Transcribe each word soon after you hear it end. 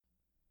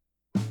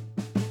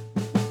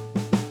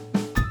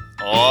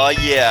Oh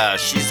yeah,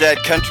 she's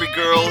that country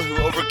girl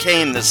who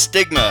overcame the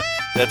stigma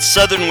that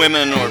Southern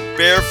women are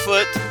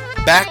barefoot,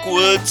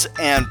 backwoods,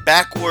 and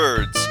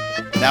backwards.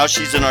 Now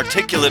she's an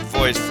articulate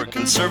voice for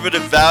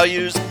conservative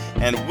values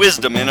and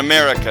wisdom in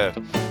America.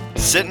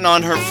 Sitting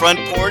on her front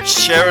porch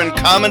sharing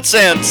common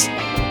sense,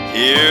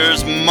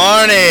 here's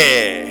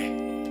Marnie.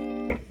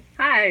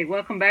 Hi,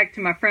 welcome back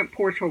to my front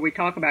porch where we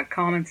talk about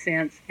common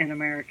sense in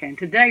America. And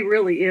today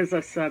really is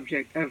a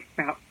subject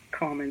about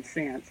common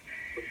sense.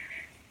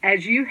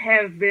 As you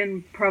have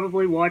been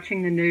probably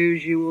watching the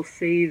news, you will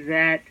see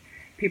that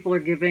people are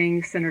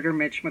giving Senator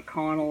Mitch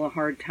McConnell a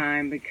hard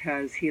time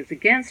because he is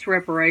against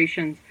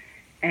reparations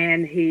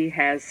and he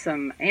has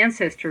some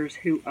ancestors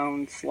who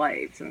owned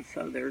slaves. And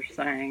so they're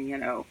saying,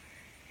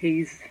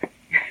 he's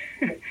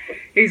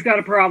he's got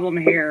a problem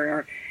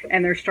here.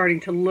 And they're starting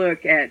to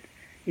look at,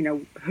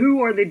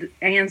 who are the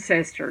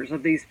ancestors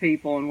of these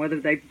people and whether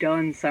they've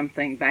done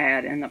something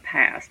bad in the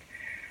past.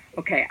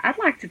 Okay, I'd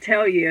like to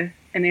tell you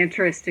an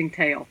interesting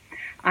tale.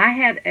 I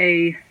had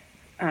a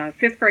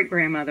fifth great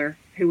grandmother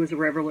who was a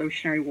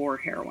Revolutionary War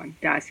heroine,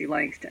 Dicey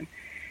Langston,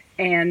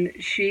 and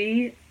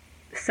she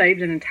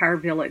saved an entire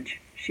village.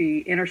 She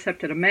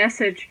intercepted a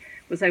message,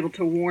 was able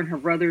to warn her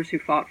brothers who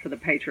fought for the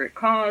Patriot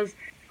cause,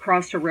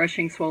 crossed a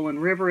rushing, swollen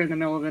river in the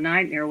middle of the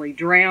night, nearly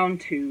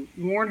drowned to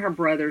warn her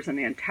brothers, and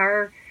the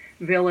entire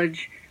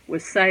village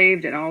was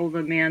saved, and all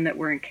the men that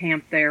were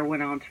encamped there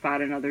went on to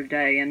fight another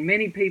day. And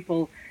many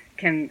people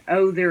can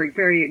owe their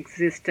very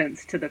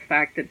existence to the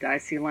fact that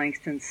Dicey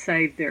Langston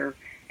saved their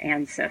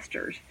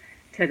ancestors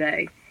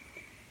today.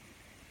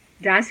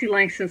 Dicey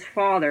Langston's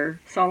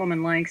father,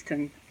 Solomon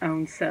Langston,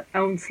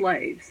 owned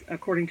slaves.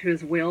 According to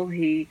his will,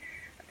 he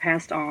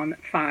passed on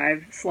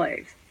 5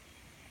 slaves.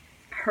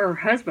 Her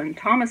husband,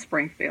 Thomas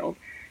Springfield,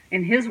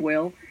 in his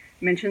will,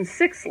 mentions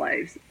 6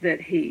 slaves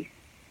that he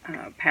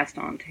passed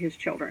on to his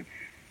children.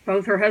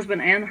 Both her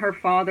husband and her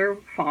father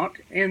fought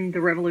in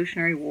the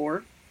Revolutionary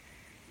War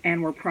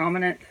and were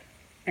prominent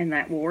in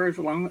that war as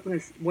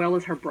well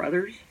as her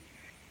brothers.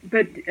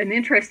 But an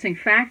interesting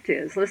fact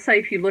is, let's say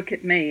if you look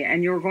at me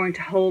and you're going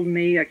to hold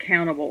me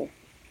accountable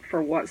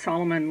for what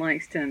Solomon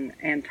Langston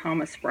and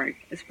Thomas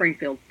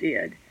Springfield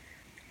did,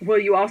 will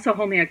you also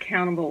hold me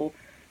accountable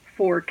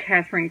for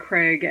Catherine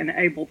Craig and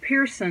Abel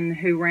Pearson,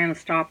 who ran a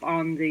stop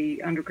on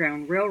the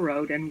Underground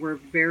Railroad and were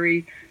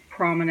very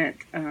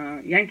prominent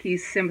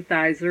Yankees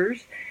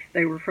sympathizers?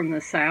 They were from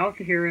the South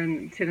here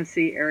in the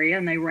Tennessee area,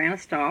 and they ran a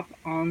stop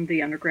on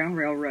the Underground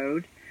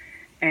Railroad.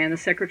 And the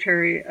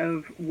Secretary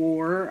of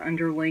War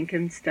under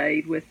Lincoln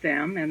stayed with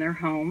them in their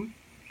home.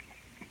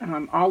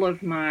 All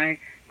of my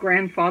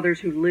grandfathers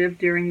who lived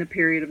during the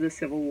period of the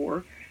Civil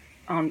War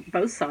on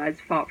both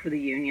sides fought for the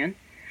Union.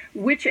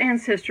 Which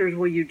ancestors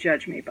will you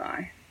judge me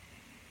by?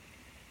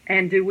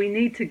 And do we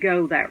need to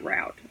go that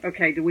route?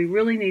 Okay, do we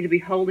really need to be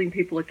holding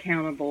people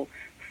accountable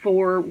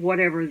for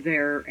whatever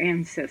their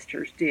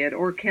ancestors did?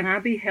 Or can I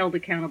be held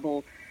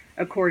accountable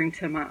according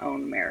to my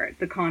own merit,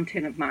 the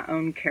content of my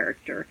own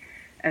character,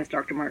 as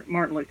Dr.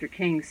 Martin Luther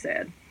King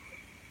said?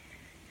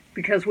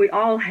 Because we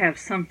all have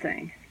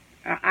something.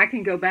 I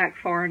can go back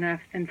far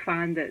enough and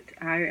find that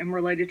I am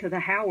related to the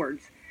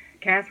Howards.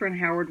 Catherine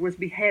Howard was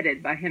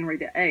beheaded by Henry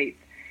VIII.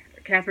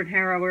 Catherine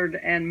Howard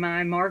and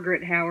my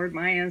Margaret Howard,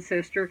 my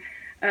ancestor,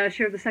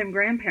 share the same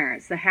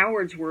grandparents. The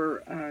Howards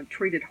were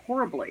treated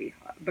horribly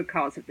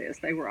because of this.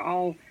 They were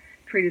all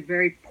treated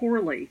very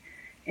poorly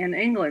in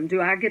England.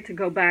 Do I get to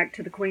go back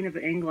to the Queen of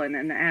England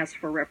and ask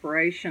for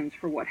reparations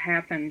for what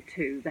happened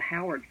to the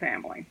Howard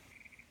family?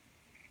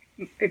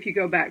 If you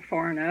go back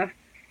far enough,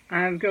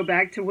 I go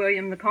back to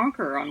William the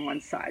Conqueror on one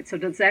side. So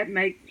does that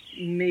make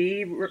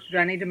me, do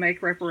I need to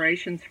make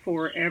reparations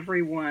for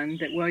everyone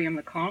that William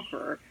the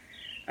Conqueror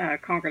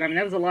conquered? I mean,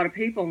 that was a lot of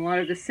people and a lot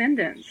of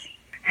descendants.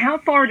 How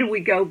far do we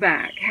go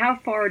back? How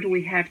far do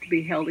we have to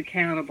be held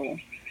accountable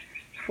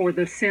for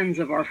the sins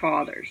of our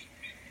fathers?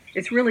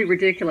 It's really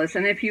ridiculous.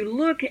 And if you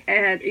look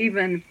at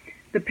even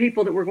the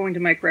people that we're going to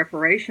make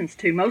reparations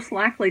to, most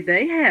likely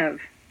they have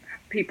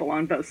people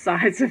on both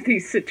sides of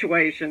these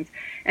situations.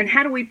 And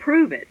how do we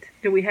prove it?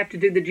 Do we have to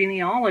do the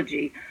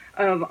genealogy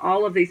of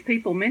all of these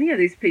people? Many of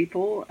these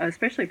people,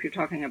 especially if you're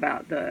talking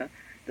about the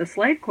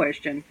slave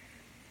question,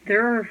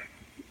 their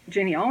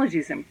genealogy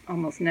is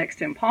almost next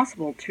to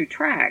impossible to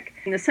track.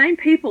 And the same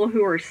people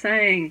who are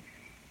saying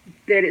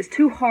that it's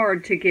too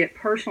hard to get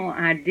personal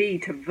ID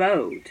to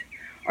vote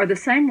are the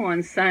same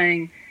ones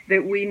saying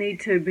that we need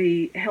to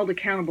be held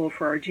accountable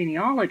for our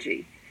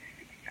genealogy.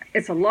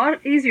 It's a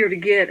lot easier to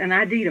get an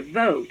ID to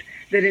vote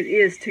than it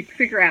is to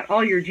figure out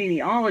all your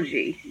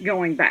genealogy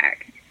going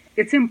back.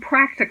 It's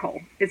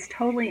impractical. It's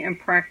totally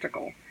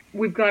impractical.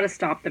 We've got to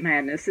stop the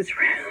madness. It's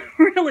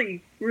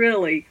really,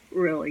 really,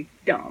 really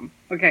dumb.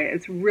 Okay,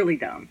 it's really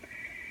dumb.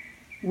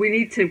 We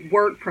need to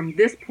work from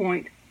this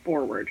point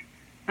forward.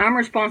 I'm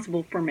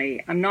responsible for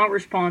me. I'm not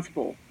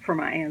responsible for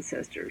my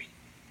ancestors.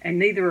 And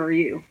neither are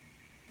you.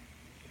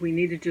 We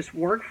need to just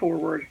work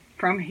forward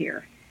from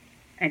here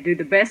and do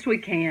the best we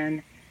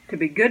can to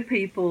be good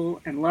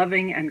people and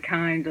loving and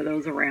kind to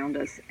those around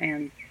us,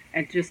 and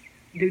just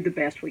do the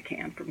best we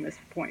can from this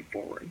point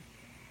forward.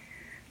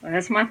 Well,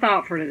 that's my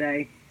thought for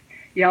today.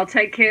 Y'all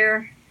take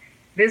care.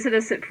 Visit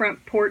us at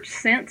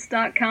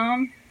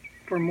frontporchsense.com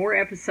for more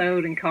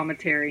episode and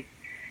commentary.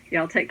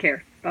 Y'all take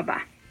care.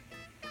 Bye-bye.